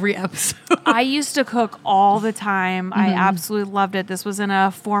this every episode. I used to cook all the time. I Mm-hmm. absolutely loved it. This was in a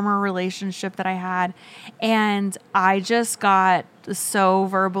former relationship that I had, and I just got so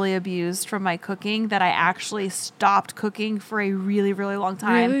verbally abused from my cooking that I actually stopped cooking for a really, really long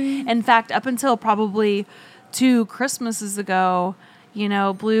time. Really? In fact, up until probably 2 Christmases ago, you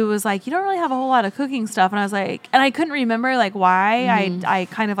know, Blue was like, you don't really have a whole lot of cooking stuff. And I was like, and I couldn't remember like why I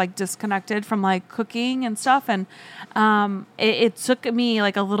kind of like disconnected from like cooking and stuff. And it took me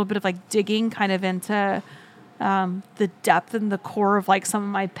like a little bit of like digging kind of into the depth and the core of like some of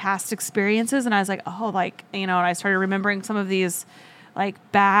my past experiences. And I was like, oh, like, you know, and I started remembering some of these like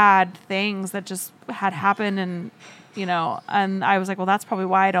bad things that just had happened. And, you know, and I was like, well, that's probably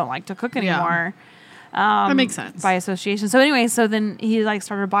why I don't like to cook Yeah. anymore. That makes sense. By association. So anyway, so then he like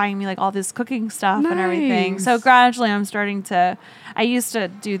started buying me like all this cooking stuff and everything. Nice. So gradually I'm starting to, I used to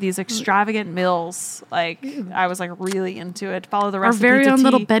do these extravagant meals. Like I was like really into it. Follow the Our recipe. very to own T.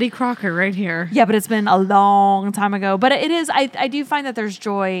 little Betty Crocker right here. Yeah, but it's been a long time ago. But it is, I do find that there's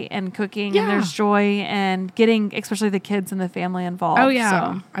joy in cooking and there's joy in getting, especially the kids and the family involved. Oh,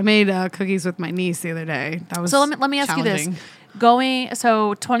 yeah. So. I made cookies with my niece the other day. That was So let me ask you this. challenging.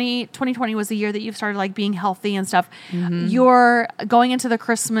 2020 was the year that you've started like being healthy and stuff. You're going into the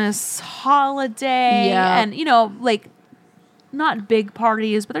Christmas holiday Yeah. and, you know, like not big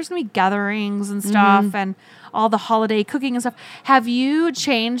parties, but there's going to be gatherings and stuff and all the holiday cooking and stuff. Have you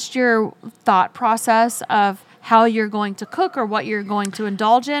changed your thought process of how you're going to cook or what you're going to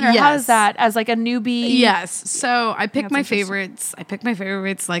indulge in? Or how Yes. does that as like a newbie? Yes. So I pick that's my interesting. favorites. I pick my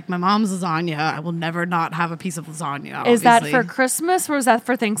favorites like my mom's lasagna. I will never not have a piece of lasagna. Is that obviously. for Christmas or is that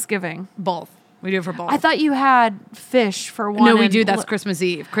for Thanksgiving? both? We do it for both. I thought you had fish for one. no, we and do. That's Christmas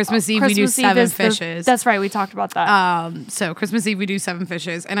Eve. Christmas Eve, we do Christmas Eve 7 is the- fishes. that's right. We talked about that. So Christmas Eve we do 7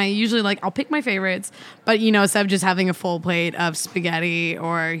 fishes, and I usually I'll pick my favorites, but instead of just having a full plate of spaghetti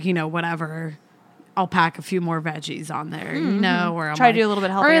or whatever, I'll pack a few more veggies on there, or I'll Try to do a little bit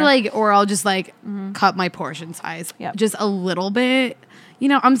healthier. or I'll just cut my portion size Yep. just a little bit.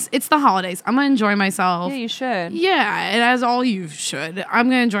 It's the holidays. I'm gonna enjoy myself. Yeah, you should. Yeah, and as all you should. I'm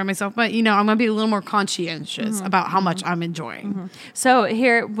gonna enjoy myself, but I'm gonna be a little more conscientious about how much I'm enjoying. So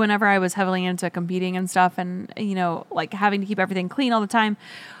here, whenever I was heavily into competing and stuff, and like having to keep everything clean all the time,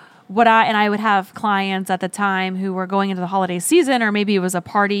 I would have clients at the time who were going into the holiday season, or maybe it was a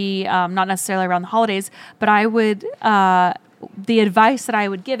party, not necessarily around the holidays, but I would. The advice that I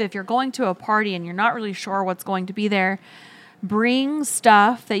would give if you're going to a party and you're not really sure what's going to be there, bring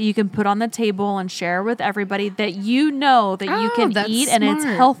stuff that you can put on the table and share with everybody that that you Oh, can that's eat and it's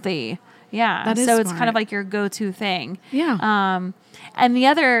smart. healthy. Yeah. That is so it's kind smart. of like your go-to thing. Yeah. And the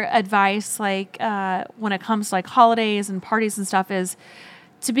other advice, like when it comes to like holidays and parties and stuff, is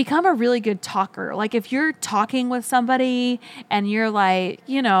to become a really good talker. Like if you're talking with somebody and you're like,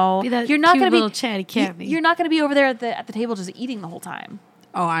 Be that you're not cute going to little be chatty Cathy. You're not going to be over there at the table just eating the whole time.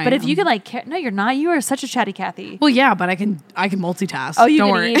 Oh, I But if am. you can no, you're not. You are such a chatty Cathy. Well, yeah, but I can multitask. Oh, you Don't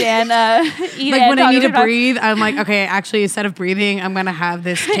can worry. eat and eat Like and when I talk need to at the time. breathe, I'm like, okay, actually, instead of breathing, I'm gonna have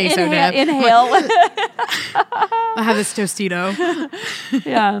this queso dip. Inhale. I have this Tostito.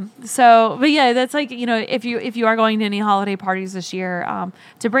 Yeah. So, but yeah, that's like, if you are going to any holiday parties this year,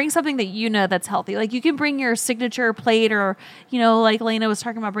 to bring something that that's healthy. Like you can bring your signature plate, or like Lena was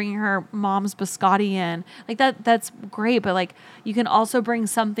talking about bringing her mom's biscotti in. Like that's great, but like you can also bring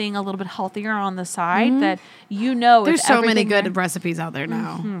something a little bit healthier on the side that There's if so many everything good there- recipes out there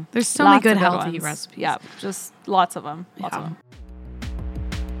now. There's so many lots of good healthy ones. recipes. Yeah, just lots of them. Lots of Yeah. them.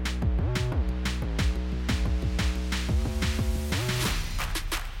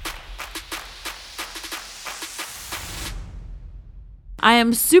 I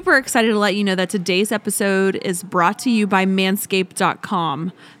am super excited to let you know that today's episode is brought to you by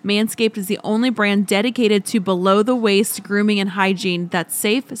Manscaped.com. Manscaped is the only brand dedicated to below-the-waist grooming and hygiene that's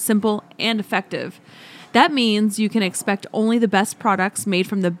safe, simple, and effective. That means you can expect only the best products made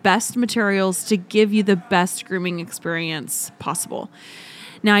from the best materials to give you the best grooming experience possible.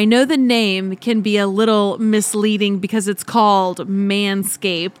 Now, I know the name can be a little misleading because it's called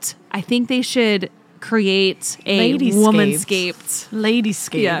Manscaped. I think they should create a Womanscaped.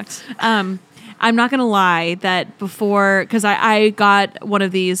 Ladyscaped. Yeah. I'm not gonna lie that before, because I got one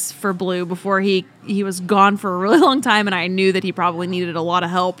of these for Blue before he was gone for a really long time, and I knew that he probably needed a lot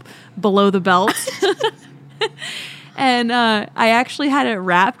of help below the belt. And I actually had it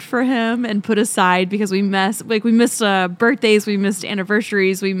wrapped for him and put aside because we missed birthdays, we missed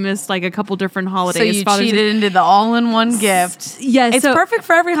anniversaries, we missed like a couple different holidays. So you Father's Day. cheated into the all-in-one gift. Yeah, It's so perfect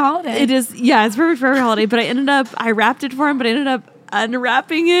for every holiday. It is, yeah, it's perfect for every holiday. But I wrapped it for him, but I ended up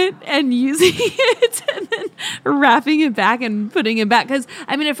unwrapping it and using it and then wrapping it back and putting it back. Because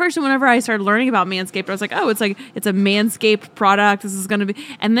I mean, at first, whenever I started learning about Manscaped, I was like, oh, it's a Manscaped product. This is going to be.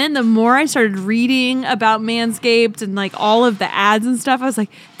 And then the more I started reading about Manscaped and like all of the ads and stuff, I was like,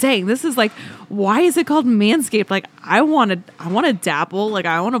 dang, this is like, why is it called Manscaped? Like, I want to dabble. Like,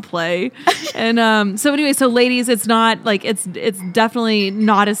 I want to play. And so anyway, so ladies, it's not like it's definitely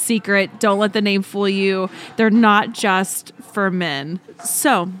not a secret. Don't let the name fool you. They're not just for men.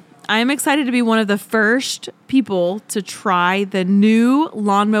 So I am excited to be one of the first people to try the new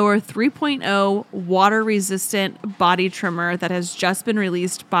Lawnmower 3.0 water-resistant body trimmer that has just been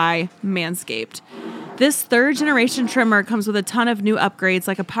released by Manscaped. This third generation trimmer comes with a ton of new upgrades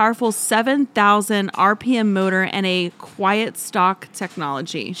like a powerful 7,000 RPM motor and a quiet stock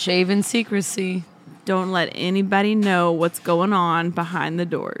technology. Shave in secrecy. Don't let anybody know what's going on behind the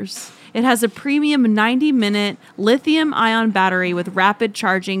doors. It has a premium 90-minute lithium-ion battery with rapid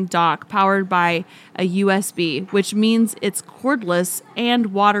charging dock powered by a USB, which means it's cordless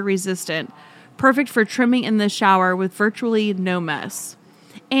and water-resistant. Perfect for trimming in the shower with virtually no mess.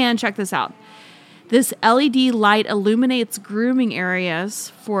 And check this out. This LED light illuminates grooming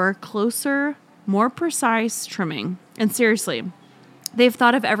areas for closer, more precise trimming. And seriously, they've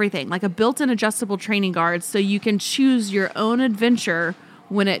thought of everything, like a built-in adjustable training guard so you can choose your own adventure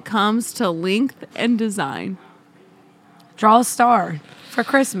when it comes to length and design. Draw a star for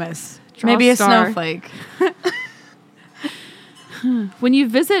Christmas. Draw Maybe a a star. snowflake. When you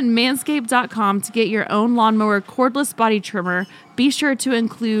visit manscaped.com to get your own lawnmower cordless body trimmer, be sure to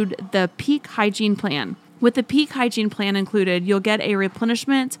include the Peak Hygiene Plan. With the Peak Hygiene Plan included, you'll get a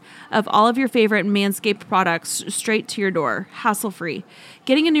replenishment of all of your favorite Manscaped products straight to your door, hassle-free.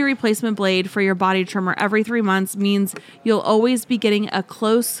 Getting a new replacement blade for your body trimmer every 3 months means you'll always be getting a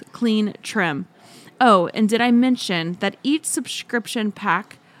close, clean trim. Oh, and did I mention that each subscription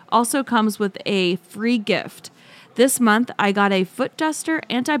pack also comes with a free gift? This month, I got a Foot Duster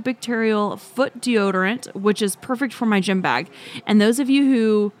antibacterial foot deodorant, which is perfect for my gym bag. And those of you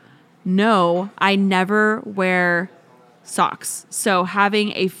who know, I never wear socks. So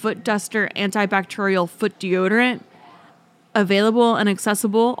having a Foot Duster antibacterial foot deodorant available and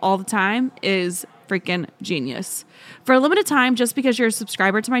accessible all the time is freaking genius. For a limited time, just because you're a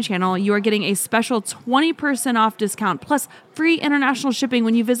subscriber to my channel, you are getting a special 20% off discount plus free international shipping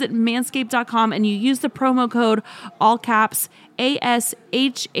when you visit manscaped.com and you use the promo code all caps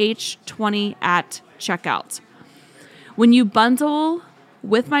ASHH20 at checkout. When you bundle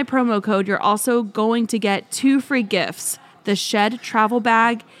with my promo code, you're also going to get 2 free gifts, the Shed travel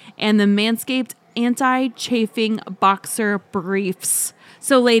bag and the Manscaped anti-chafing boxer briefs.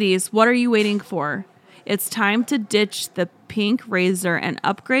 So ladies, what are you waiting for? It's time to ditch the pink razor and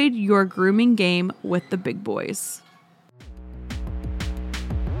upgrade your grooming game with the big boys.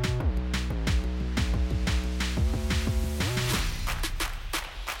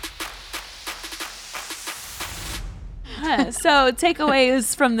 So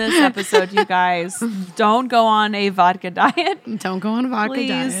takeaways from this episode, you guys. Don't go on a vodka diet. Don't go on a vodka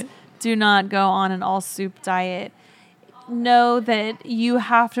Please diet. do not go on an all soup diet. Know that you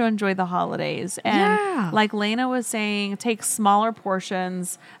have to enjoy the holidays. And like Lena was saying, take smaller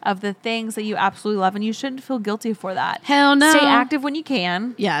portions of the things that you absolutely love, and you shouldn't feel guilty for that. Hell no. Stay active when you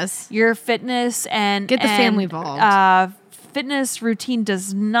can. Yes. Your fitness and Get the family involved. Fitness routine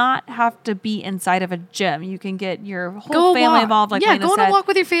does not have to be inside of a gym. You can get your whole family involved. Like Lena go on said. a walk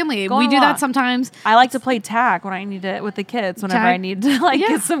with your family. Go We on a do walk. that sometimes. I like to play tag when I need to with the kids. Whenever Tag? I need to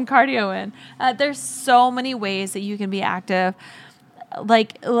get some cardio in. There's so many ways that you can be active.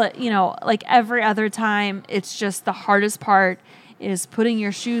 Like every other time, it's just the hardest part is putting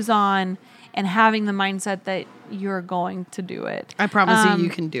your shoes on and having the mindset that you're going to do it. I promise you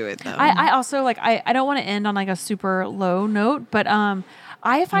can do it though. I also I don't want to end on like a super low note, but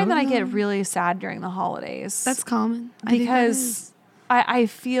I find that I get really sad during the holidays. That's common. I think that is.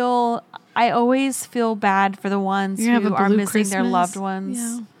 Because I always feel bad for the ones You're gonna who have a are blue missing their Christmas. loved ones.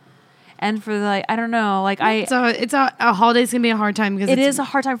 Yeah. And for I don't know, it's a holiday's gonna be a hard time because it is a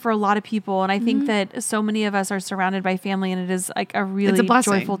hard time for a lot of people. And I think that so many of us are surrounded by family and it is like a really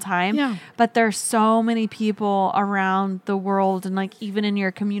blessing. joyful time. Yeah. But there's so many people around the world and like even in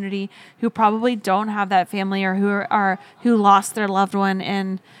your community who probably don't have that family or who lost their loved one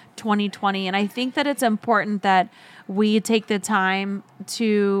in 2020. And I think that it's important that we take the time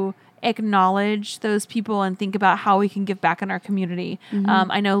to acknowledge those people and think about how we can give back in our community.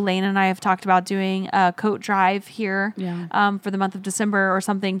 I know Lane and I have talked about doing a coat drive here for the month of December or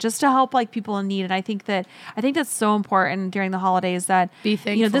something just to help like people in need. And I think that's so important during the holidays that Be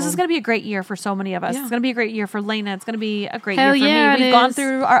thankful. this is going to be a great year for so many of us. Yeah. It's going to be a great year for Lena. It's going to be a great Hell year for yeah, me. it We've gone is.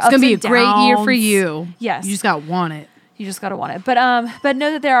 through our It's ups gonna be a and great year for downs. you. Yes. You just got to want it. You just got to want it. But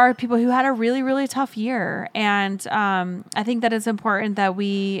know that there are people who had a really, really tough year. And I think that it's important that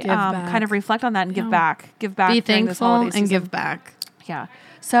we back. kind of reflect on that and give back. Give back Be during this thankful holiday and season. give back. Yeah.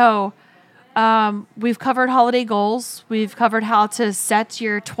 So we've covered holiday goals. We've covered how to set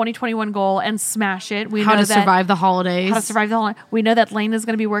your 2021 goal and smash it. We How know to that survive the holidays. how to survive the holiday. We know that Lane is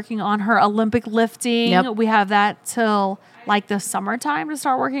going to be working on her Olympic lifting. Yep. We have that till like the summertime to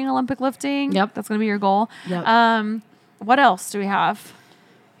start working Olympic lifting. Yep. That's going to be your goal. Yep. What else do we have?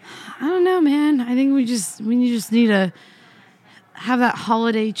 I don't know, man. I think we just need to have that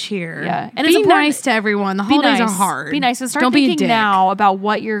holiday cheer. Yeah. And be nice to everyone. The holidays are hard. Be nice and start Don't be a thinking dick. now about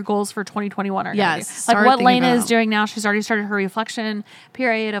what your goals for 2021 are. Yes, Like start what thinking Lena about is doing now. She's already started her reflection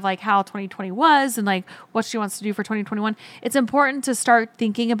period of like how 2020 was and like what she wants to do for 2021. It's important to start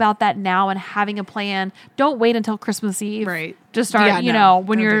thinking about that now and having a plan. Don't wait until Christmas Eve. Right. Just start, Yeah, you no, know,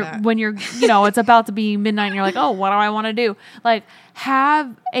 when don't do you're that. when you're, you know, it's about to be midnight and you're like, oh, what do I want to do? Like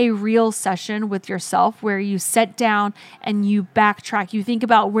have a real session with yourself where you sit down and you backtrack. You think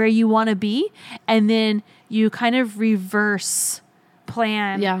about where you want to be and then you kind of reverse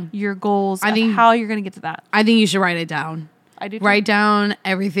plan your goals of how you're going to get to that. I think you should write it down. I do too. Write down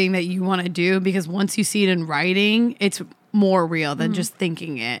everything that you want to do because once you see it in writing, it's more real than just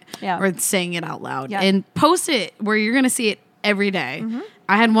thinking it or saying it out loud. Yeah. And post it where you're going to see it every day.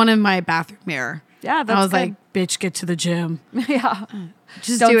 I had one in my bathroom mirror. Yeah, that's I was good. like, bitch, get to the gym. Yeah.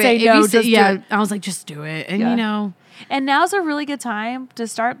 Just Don't do it. say If no, you say- just do it. I was like, just do it. And Yeah. you know, And now's a really good time to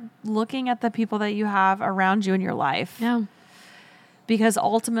start looking at the people that you have around you in your life. yeah. Because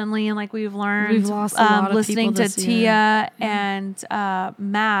ultimately, and like we've learned, We've lost a lot of listening people to this Tia year. and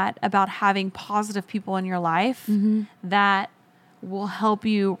Matt about having positive people in your life that will help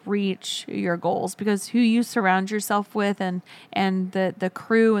you reach your goals. Because who you surround yourself with and the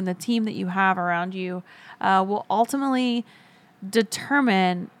crew and the team that you have around you will ultimately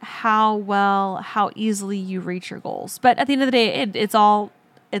determine how easily you reach your goals. But at the end of the day, it's all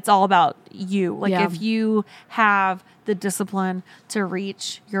about you. Like if you have the discipline to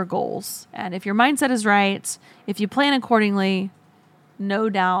reach your goals, and if your mindset is right, if you plan accordingly, no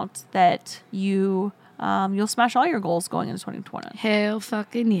doubt that you'll smash all your goals going into 2020. Hell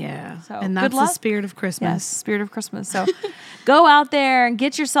fucking yeah. So, and good that's the luck. spirit of Christmas. Yes, spirit of Christmas. So go out there and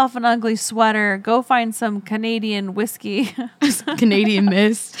get yourself an ugly sweater. Go find some Canadian whiskey, Canadian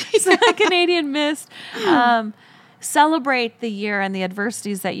mist. some Canadian mist. Celebrate the year and the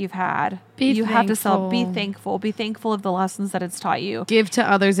adversities that you've had. You have to be thankful. thankful. Be thankful of the lessons that it's taught you. Give to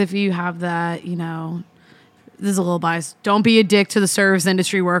others if you have that, you know. This is a little biased. Don't be a dick to the service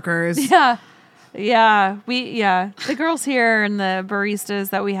industry workers. Yeah. Yeah. The girls here and the baristas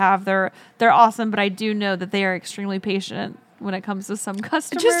that we have, they're awesome, but I do know that they are extremely patient when it comes to some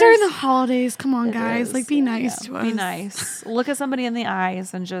customers. Just during the holidays, come on, It guys. is. Like, be nice to us. Be nice. Look at somebody in the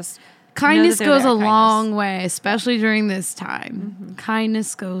eyes and just Kindness know that they're goes there. a Kindness. long way, especially during this time.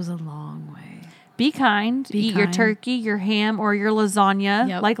 Kindness goes a long way. Be kind. Eat your kind. turkey, your ham, or your lasagna,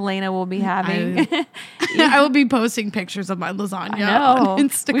 Yep. like Lena will be having. I will be posting pictures of my lasagna I know. on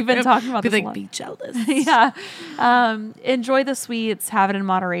Instagram. We've been talking about be this a like, lot. be jealous. Yeah. Enjoy the sweets, have it in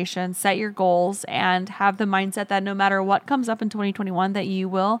moderation, set your goals, and have the mindset that no matter what comes up in 2021, that you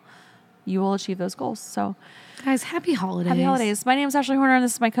will achieve those goals. So Guys, happy holidays. happy holidays. My name is Ashley Horner, and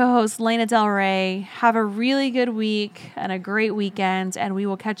this is my co-host, Lena Del Rey. Have a really good week and a great weekend, and we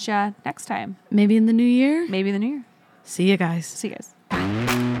will catch you next time. Maybe in the new year. Maybe in the new year. See you guys. See you guys.